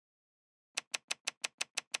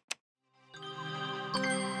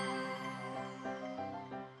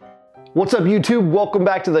What's up YouTube? Welcome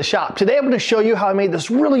back to the shop. Today I'm going to show you how I made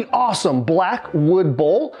this really awesome black wood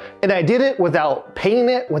bowl, and I did it without painting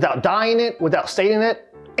it, without dyeing it, without staining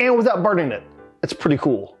it, and without burning it. It's pretty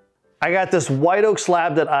cool. I got this white oak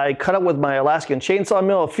slab that I cut up with my Alaskan chainsaw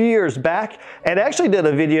mill a few years back, and I actually did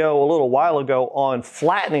a video a little while ago on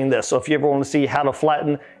flattening this. So if you ever want to see how to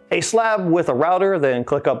flatten a slab with a router, then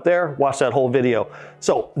click up there, watch that whole video.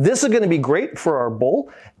 So this is going to be great for our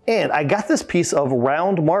bowl. And I got this piece of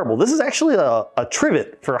round marble. This is actually a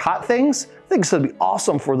trivet for hot things. I think it's gonna be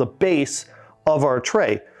awesome for the base of our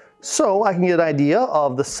tray. So I can get an idea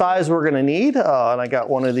of the size we're gonna need. And I got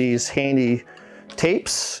one of these handy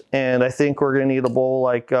tapes, and I think we're gonna need a bowl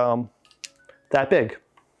like that big.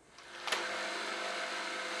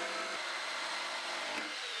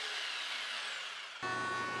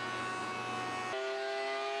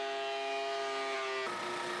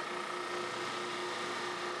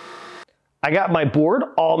 I got my board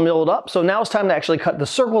all milled up, so now it's time to actually cut the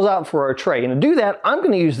circles out for our tray. And to do that, I'm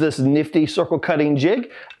gonna use this nifty circle cutting jig.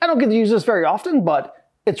 I don't get to use this very often, but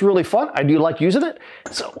it's really fun. I do like using it.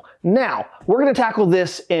 So now we're gonna tackle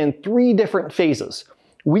this in 3 different phases.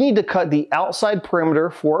 We need to cut the outside perimeter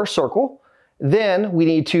for our circle. Then we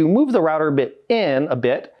need to move the router bit in a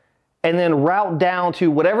bit, and then route down to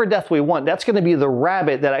whatever depth we want. That's gonna be the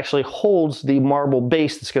rabbet that actually holds the marble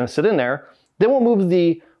base that's gonna sit in there. Then we'll move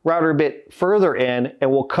the router bit further in, and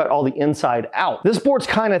we'll cut all the inside out. This board's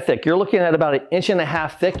kind of thick. You're looking at about 1.5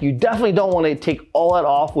 inches thick. You definitely don't want to take all that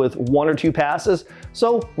off with 1 or 2 passes.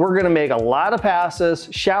 So we're gonna make a lot of passes,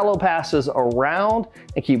 shallow passes around,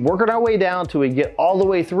 and keep working our way down till we get all the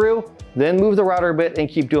way through, then move the router bit and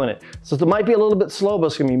keep doing it. So it might be a little bit slow, but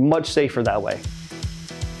it's gonna be much safer that way.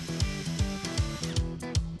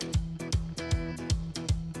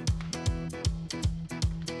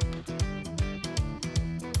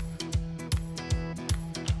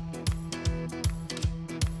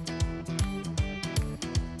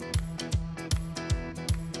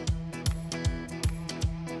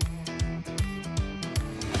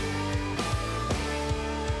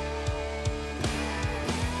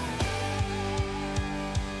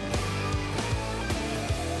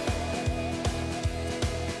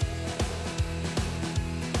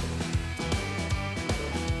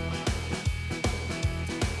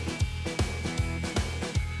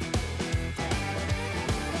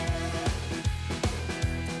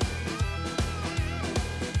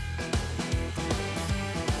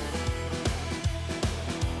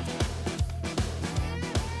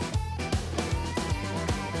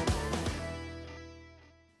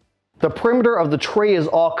 The perimeter of the tray is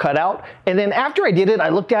all cut out, and then after I did it, I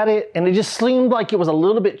looked at it and it just seemed like it was a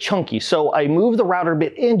little bit chunky. So I moved the router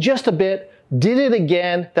bit in just a bit, did it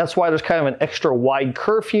again. That's why there's kind of an extra wide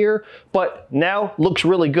curve here, but now looks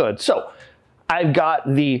really good. So I've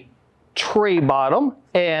got the tray bottom,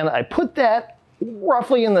 and I put that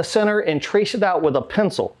roughly in the center and trace it out with a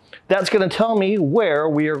pencil. That's gonna tell me where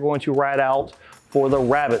we are going to write out for the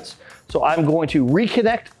rabbets. So I'm going to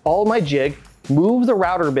reconnect all my jig, move the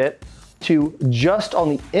router bit to just on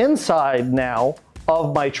the inside now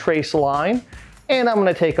of my trace line, and I'm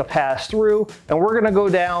gonna take a pass through, and we're gonna go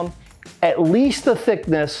down at least the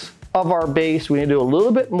thickness of our base. We need to do a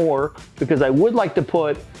little bit more because I would like to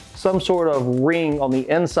put some sort of ring on the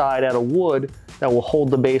inside out of wood that will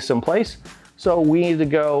hold the base in place. So we need to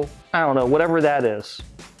go, I don't know, whatever that is,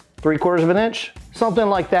 3/4 of an inch, something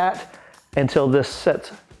like that, until this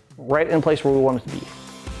sits right in place where we want it to be.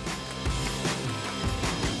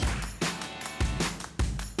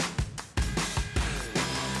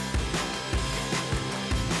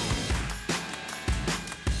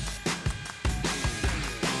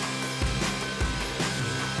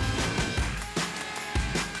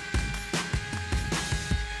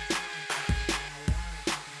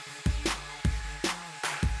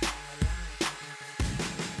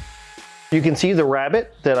 You can see the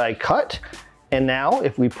rabbet that I cut, and now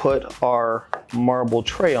if we put our marble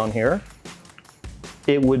tray on here,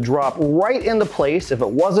 it would drop right into place if it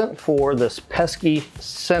wasn't for this pesky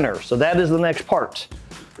center. So that is the next part.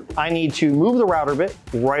 I need to move the router bit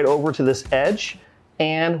right over to this edge,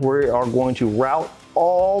 and we are going to route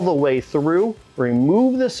all the way through,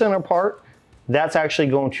 remove the center part. That's actually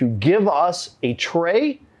going to give us a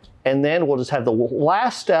tray, and then we'll just have the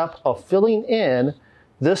last step of filling in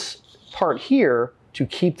this part here to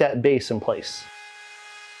keep that base in place.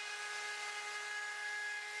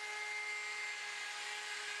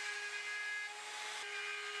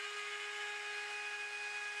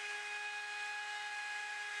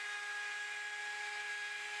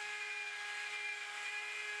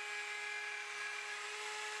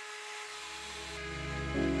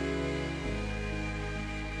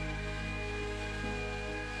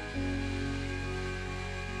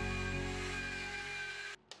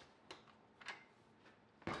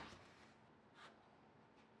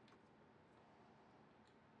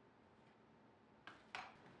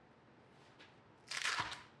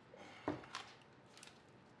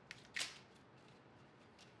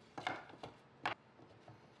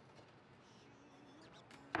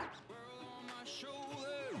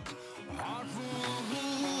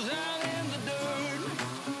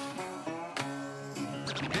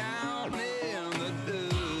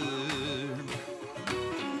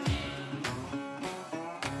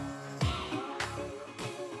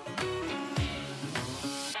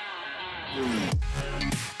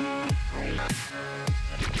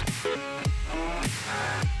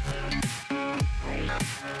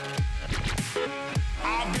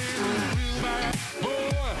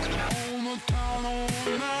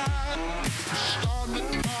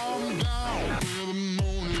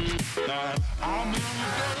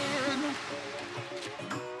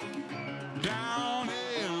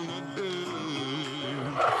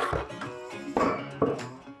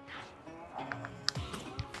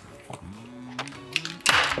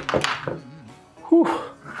 Whew.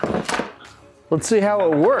 Let's see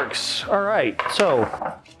how it works. All right,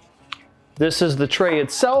 so this is the tray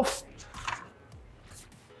itself.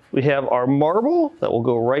 We have our marble that will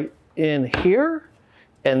go right in here,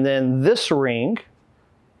 and then this ring,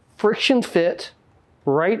 friction fit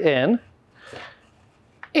right in,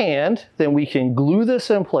 and then we can glue this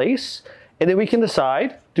in place, and then we can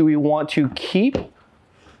decide, do we want to keep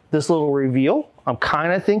this little reveal? I'm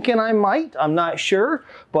kind of thinking I might, I'm not sure,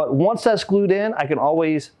 but once that's glued in, I can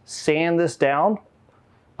always sand this down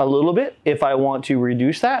a little bit if I want to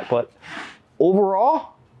reduce that, but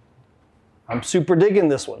overall, I'm super digging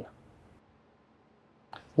this one.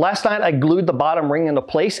 Last night I glued the bottom ring into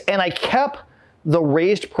place and I kept the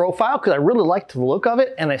raised profile because I really liked the look of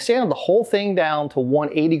it, and I sanded the whole thing down to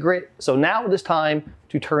 180 grit. So now it is time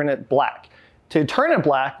to turn it black. To turn it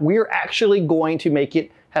black, we are actually going to make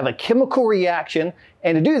it have a chemical reaction,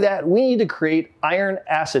 and to do that, we need to create iron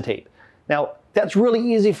acetate. Now, that's really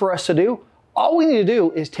easy for us to do. All we need to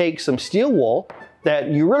do is take some steel wool that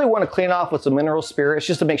you really want to clean off with some mineral spirits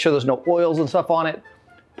just to make sure there's no oils and stuff on it.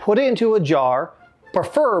 Put it into a jar,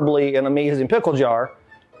 preferably an amazing pickle jar,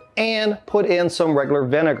 and put in some regular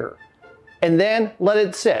vinegar. And then let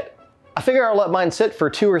it sit. I figure I'll let mine sit for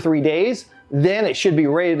 2 or 3 days, then it should be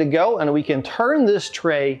ready to go, and we can turn this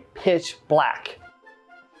tray pitch black.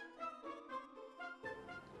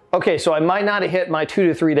 Okay, so I might not have hit my 2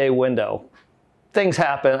 to 3 day window. Things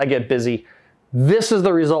happen, I get busy. This is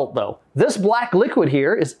the result though. This black liquid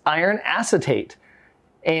here is iron acetate,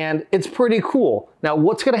 and it's pretty cool. Now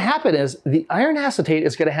what's gonna happen is the iron acetate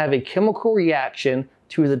is gonna have a chemical reaction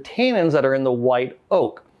to the tannins that are in the white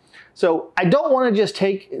oak. So I don't wanna just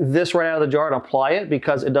take this right out of the jar and apply it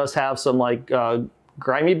because it does have some like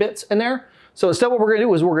grimy bits in there. So instead what we're gonna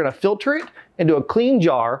do is we're gonna filter it into a clean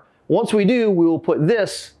jar. Once we do, we will put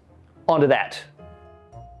this onto that.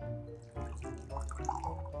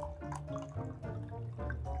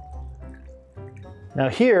 Now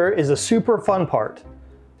here is a super fun part.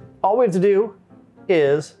 All we have to do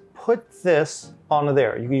is put this onto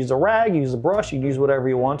there. You can use a rag, use a brush, you can use whatever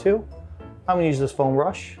you want to. I'm gonna use this foam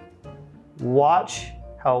brush. Watch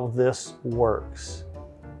how this works.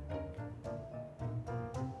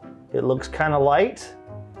 It looks kind of light,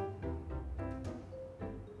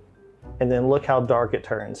 and then look how dark it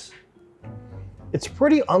turns. It's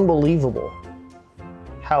pretty unbelievable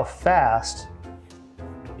how fast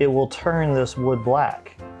it will turn this wood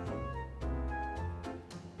black.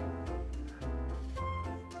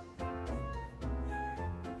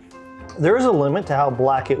 There is a limit to how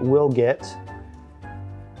black it will get.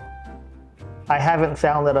 I haven't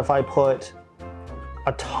found that if I put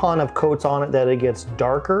a ton of coats on it that it gets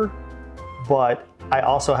darker, but I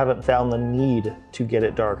also haven't found the need to get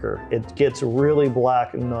it darker. It gets really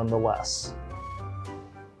black nonetheless.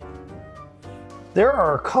 There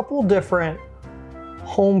are a couple different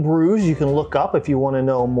home brews you can look up if you want to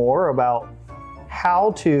know more about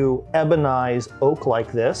how to ebonize oak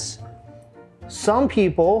like this. Some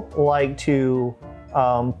people like to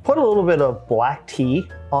put a little bit of black tea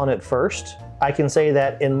on it first. I can say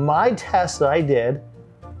that in my test that I did,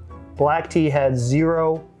 black tea had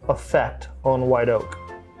 0 effect on white oak.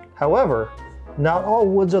 However, not all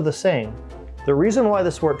woods are the same. The reason why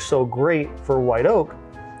this works so great for white oak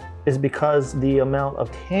is because the amount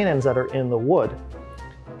of tannins that are in the wood.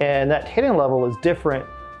 And that tannin level is different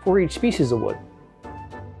for each species of wood.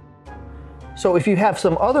 So if you have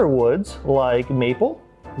some other woods like maple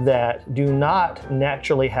that do not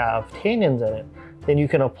naturally have tannins in it, then you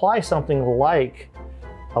can apply something like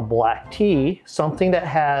a black tea, something that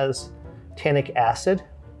has tannic acid,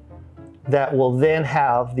 that will then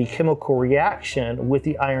have the chemical reaction with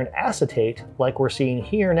the iron acetate like we're seeing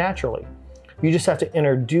here naturally. You just have to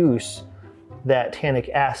introduce that tannic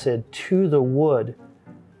acid to the wood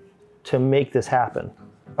to make this happen.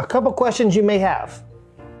 A couple questions you may have.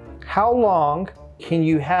 How long can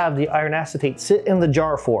you have the iron acetate sit in the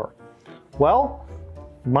jar for? Well,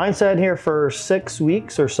 mine sat in here for 6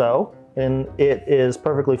 weeks or so, and it is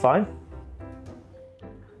perfectly fine.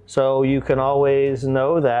 So you can always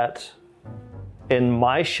know that in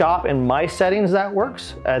my shop, in my settings, that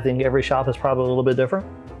works. I think every shop is probably a little bit different.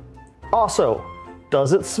 Also,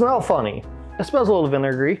 does it smell funny? It smells a little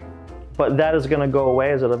vinegary, but that is gonna go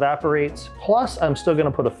away as it evaporates. Plus, I'm still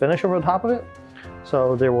gonna put a finish over the top of it,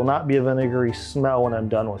 so there will not be a vinegary smell when I'm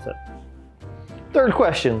done with it. Third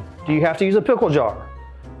question, do you have to use a pickle jar?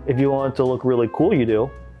 If you want it to look really cool, you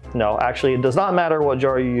do. No, actually, it does not matter what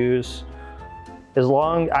jar you use. As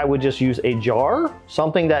long, I would just use a jar,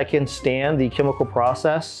 something that can stand the chemical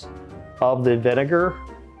process of the vinegar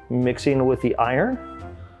mixing with the iron.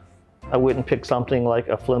 I wouldn't pick something like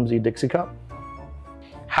a flimsy Dixie cup.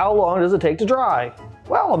 How long does it take to dry?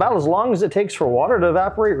 Well, about as long as it takes for water to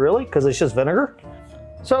evaporate, really, because it's just vinegar.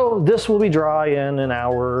 So this will be dry in an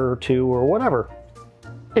hour or two or whatever.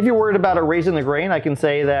 If you're worried about it raising the grain, I can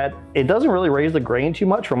say that it doesn't really raise the grain too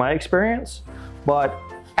much from my experience, but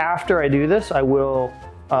after I do this, I will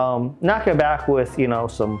knock it back with, you know,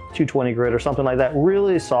 some 220 grit or something like that,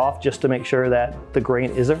 really soft, just to make sure that the grain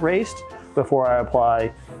isn't raised before I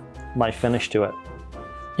apply my finish to it.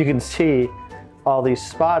 You can see all these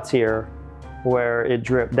spots here where it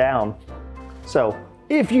dripped down. So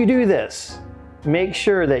if you do this, make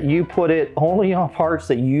sure that you put it only on parts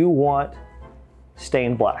that you want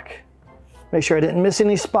stained black. Make sure I didn't miss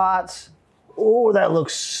any spots. Oh, that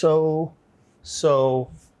looks so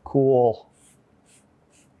cool.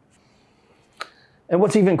 And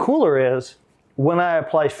what's even cooler is when I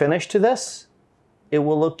apply finish to this, it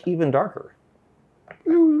will look even darker.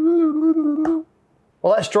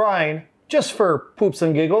 Well, that's drying. Just for poops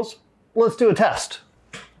and giggles, let's do a test.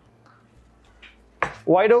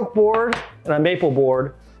 White oak board and a maple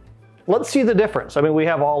board. Let's see the difference. I mean, we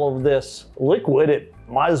have all of this liquid. It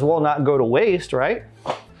might as well not go to waste, right?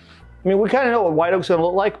 I mean, we kind of know what white oak's gonna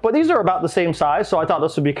look like, but these are about the same size, so I thought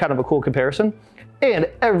this would be kind of a cool comparison. And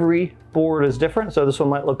every board is different, so this one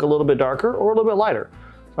might look a little bit darker or a little bit lighter.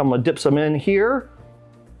 So I'm gonna dip some in here.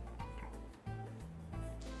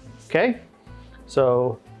 Okay,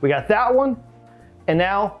 so we got that one, and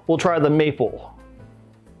now we'll try the maple.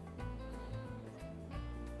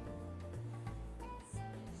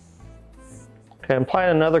 Okay, I'm applying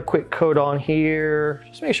another quick coat on here.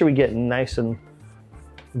 Just make sure we get nice and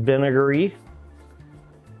vinegary.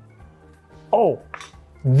 Oh,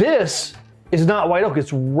 this is not white oak,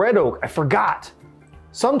 it's red oak. I forgot.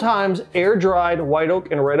 Sometimes air-dried white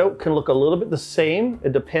oak and red oak can look a little bit the same.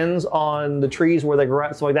 It depends on the trees where they grow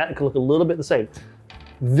at, stuff like that. It can look a little bit the same.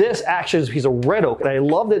 This actually is a piece of red oak, and I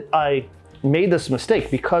love that I made this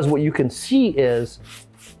mistake because what you can see is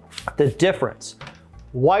the difference.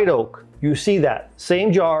 White oak, you see that,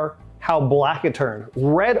 same jar, how black it turned.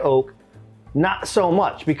 Red oak, not so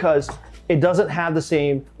much because it doesn't have the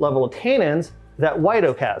same level of tannins that white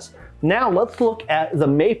oak has. Now let's look at the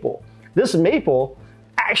maple. This maple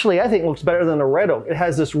actually I think looks better than the red oak. It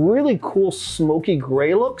has this really cool smoky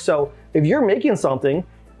gray look. So if you're making something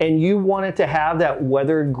and you want it to have that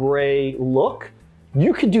weathered gray look,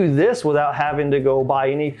 you could do this without having to go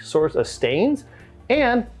buy any sorts of stains,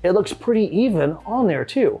 and it looks pretty even on there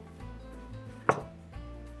too.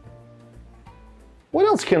 What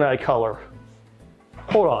else can I color?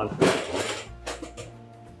 Hold on.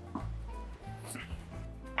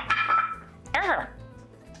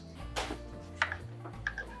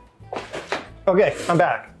 Okay, I'm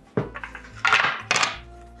back.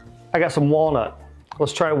 I got some walnut.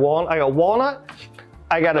 Let's try walnut. I got walnut.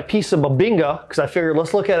 I got a piece of bubinga because I figured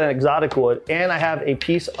let's look at an exotic wood, and I have a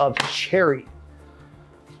piece of cherry.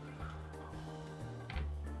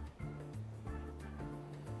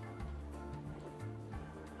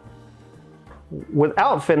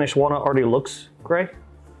 Without finish, walnut already looks gray.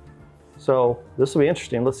 So this will be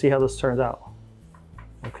interesting. Let's see how this turns out.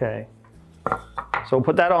 Okay, so we'll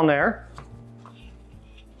put that on there.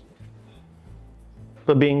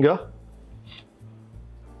 Bubinga.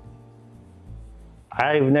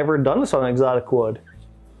 I've never done this on exotic wood.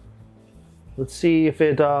 Let's see if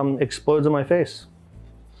it explodes in my face.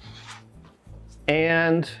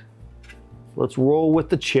 And let's roll with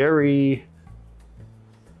the cherry.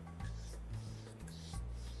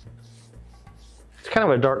 It's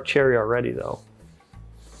kind of a dark cherry already though.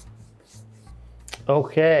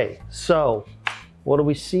 Okay, so what do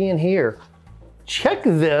we see in here? Check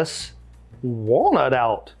this walnut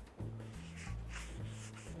out.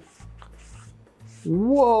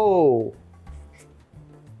 Whoa.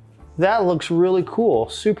 That looks really cool.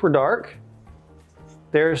 Super dark.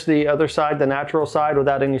 There's the other side, the natural side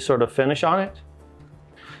without any sort of finish on it.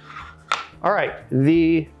 All right,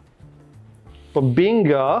 the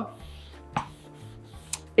bubinga.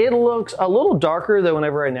 It looks a little darker than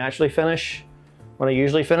whenever I naturally finish, when I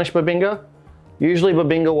usually finish bubinga. Usually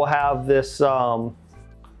bubinga will have this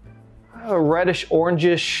reddish,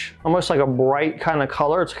 orangish, almost like a bright kind of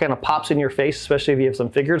color. It kind of pops in your face, especially if you have some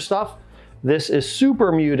figured stuff. This is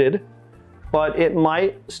super muted, but it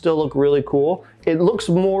might still look really cool. It looks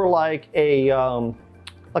more like a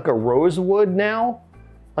rosewood now,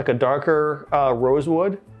 like a darker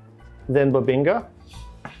rosewood than bubinga.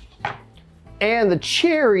 And the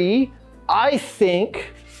cherry, I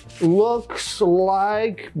think, looks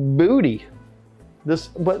like booty.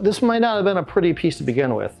 But this might not have been a pretty piece to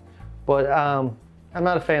begin with, but I'm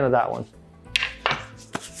not a fan of that one.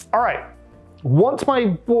 All right, once my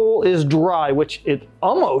bowl is dry, which it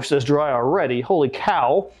almost is dry already, holy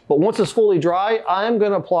cow, but once it's fully dry, I'm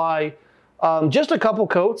gonna apply just a couple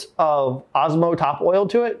coats of Osmo top oil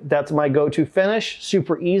to it. That's my go-to finish,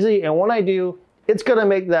 super easy. And when I do, it's gonna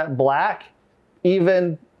make that black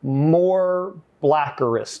even more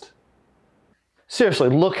blackerist. Seriously,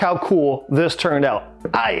 look how cool this turned out.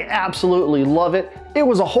 I absolutely love it. It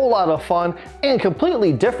was a whole lot of fun and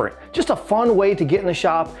completely different. Just a fun way to get in the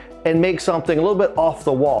shop and make something a little bit off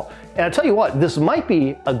the wall. And I tell you what, this might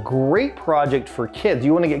be a great project for kids.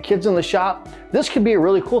 You want to get kids in the shop? This could be a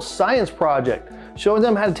really cool science project, showing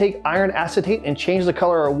them how to take iron acetate and change the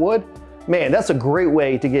color of wood. Man, that's a great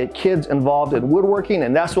way to get kids involved in woodworking,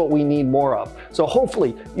 and that's what we need more of. So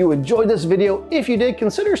hopefully you enjoyed this video. If you did,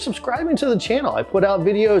 consider subscribing to the channel. I put out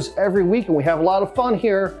videos every week and we have a lot of fun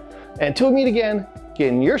here. Until we meet again, get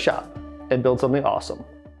in your shop and build something awesome.